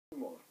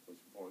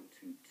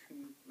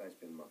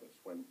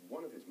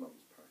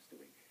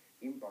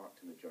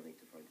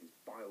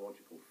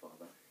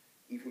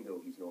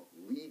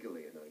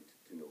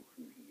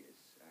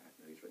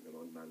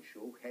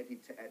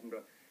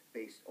Edinburgh,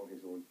 based on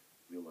his own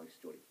real-life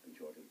story. And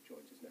Jordan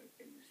joins us now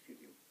in the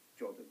studio.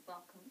 Jordan.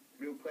 Welcome.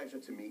 Real pleasure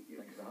to meet you.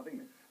 Thanks for having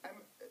me.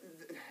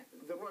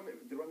 The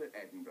run at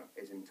Edinburgh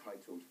is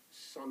entitled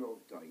Son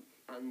of Dyke,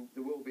 and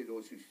there will be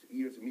those whose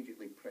ears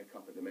immediately prick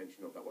up at the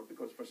mention of that word,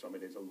 because for some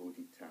it is a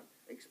loaded term.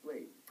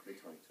 Explain the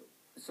title.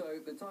 So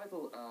the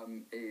title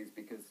is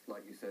because,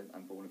 like you said,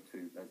 I'm born of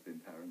two lesbian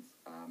parents,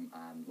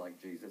 and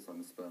like Jesus,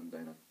 I'm a sperm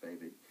donor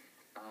baby.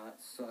 I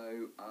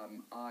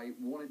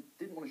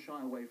didn't want to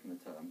shy away from the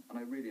term, and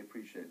I really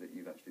appreciate that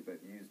you've actually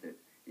both used it,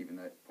 even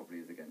though it probably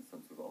is against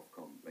some sort of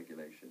Ofcom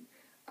regulation.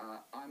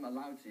 I'm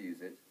allowed to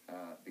use it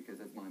because,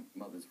 as my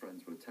mother's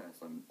friends will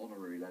attest, I'm an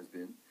honorary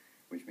lesbian,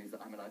 which means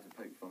that I'm allowed to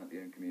poke fun at the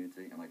own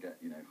community, and I get,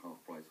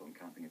 half price on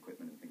camping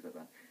equipment and things like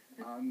that.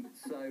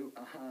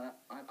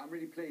 I'm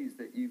really pleased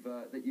that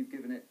you've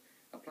given it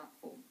a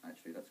platform.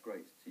 Actually, that's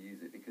great to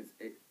use it, because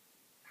it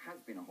has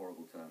been a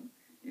horrible term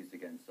used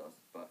against us,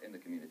 but in the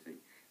community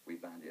we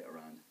bandy it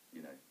around,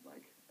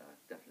 like a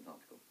definite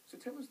article. So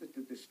tell us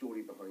the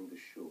story behind the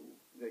show.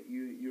 That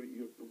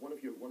one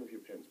of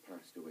your parents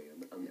passed away,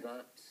 and yes,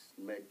 that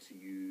led to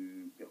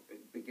you,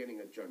 beginning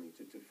a journey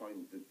to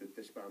find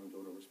the sperm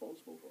donor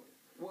responsible for it.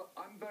 Well,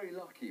 I'm very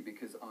lucky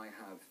because I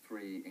have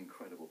three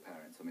incredible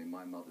parents. I mean,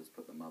 my mother's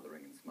put the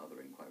mothering and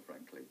smothering, quite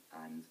frankly,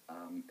 and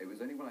it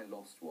was only when I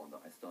lost one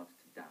that I started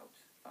to doubt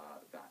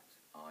that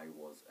I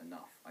was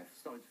enough. I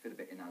started to feel a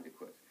bit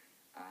inadequate,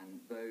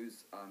 and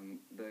those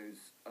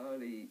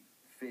early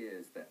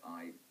fears that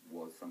I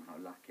was somehow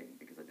lacking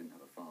because I didn't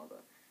have a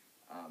father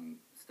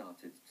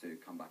started to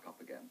come back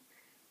up again.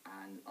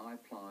 And I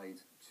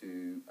applied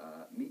to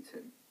meet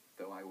him,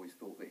 though I always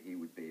thought that he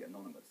would be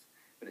anonymous.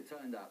 But it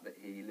turned out that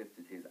he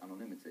lifted his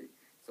anonymity,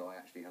 so I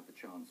actually had the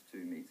chance to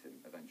meet him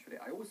eventually.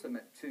 I also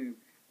met two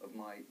of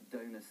my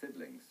donor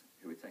siblings,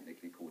 who are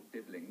technically called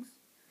diblings,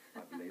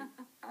 I believe,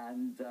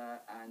 and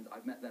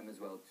I've met them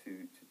as well,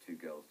 two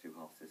girls, two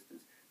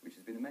half-sisters, which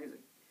has been amazing.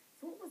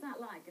 So what was that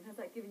like, and has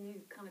that given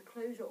you kind of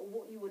closure, or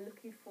what you were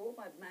looking for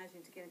by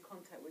managing to get in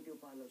contact with your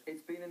biological?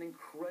 It's been an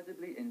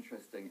incredibly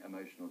interesting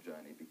emotional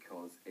journey,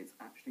 because it's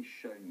actually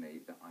shown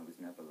me that I was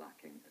never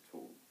lacking at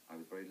all. I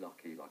was very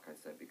lucky, like I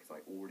said, because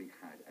I already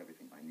had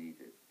everything I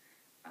needed.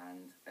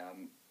 And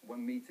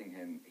when meeting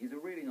him, he's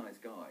a really nice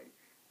guy,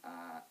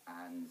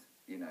 and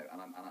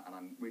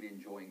I'm really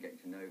enjoying getting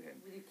to know him.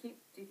 Do you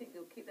think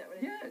you'll keep that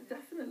relationship? Yeah,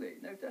 definitely.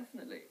 No,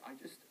 definitely.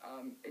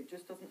 It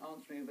just doesn't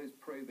answer any of those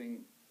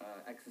probing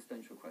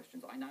existential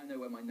questions. I now know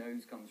where my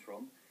nose comes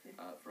from,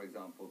 for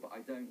example, but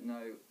I don't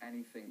know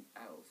anything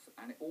else.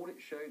 And all it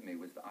showed me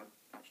was that I've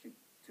actually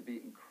to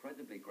be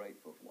incredibly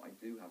grateful for what I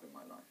do have in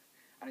my life.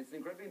 And it's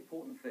an incredibly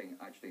important thing,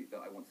 actually,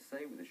 that I want to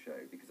say with the show,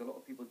 because a lot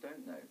of people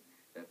don't know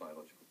their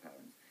biological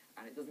parents,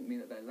 and it doesn't mean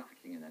that they're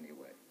lacking in any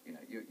way.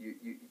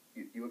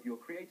 You're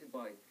created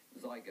by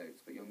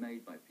zygotes, but you're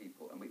made by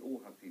people, and we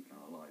all have people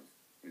in our lives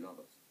who love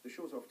us. The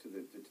show's off to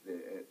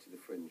the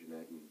Fringe in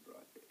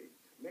Edinburgh.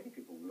 Many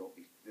people will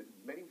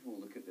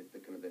look at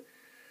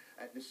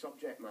the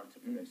subject matter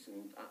for this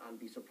and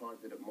be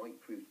surprised that it might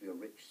prove to be a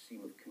rich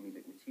seam of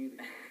comedic material.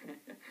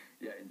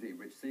 Yeah, indeed,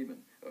 rich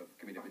semen of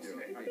comedic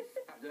material.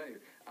 How dare you?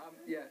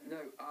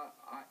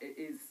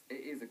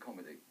 It is a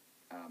comedy.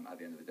 At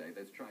the end of the day,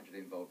 there's tragedy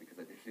involved because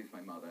I did lose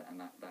my mother,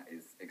 and that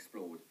is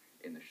explored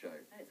in the show.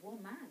 And it's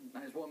one man.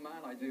 And it's one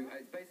man.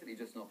 It's basically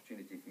just an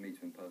opportunity for me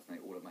to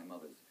impersonate all of my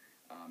mothers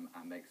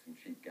and make some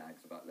cheap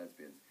gags about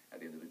lesbians at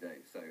the end of the day.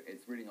 So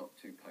it's really not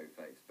too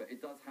po-faced, but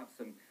it does have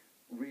some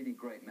really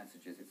great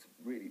messages. It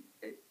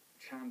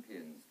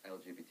champions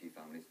LGBT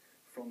families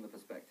from the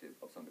perspective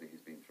of somebody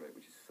who's been through it,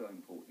 which is so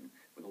important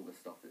with all the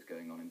stuff that's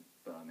going on in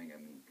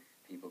Birmingham and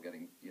people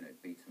getting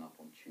beaten up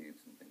on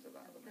tubes and things like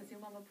that. Does your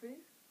mum approve?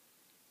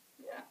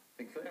 Yeah, I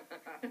think so.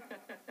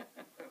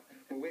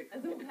 We'll wait.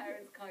 As all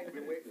parents kind of.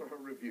 We'll wait for her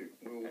review.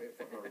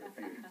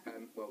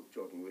 Well,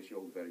 Jordan, we wish you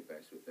all the very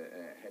best with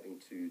heading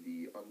to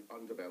the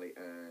Underbelly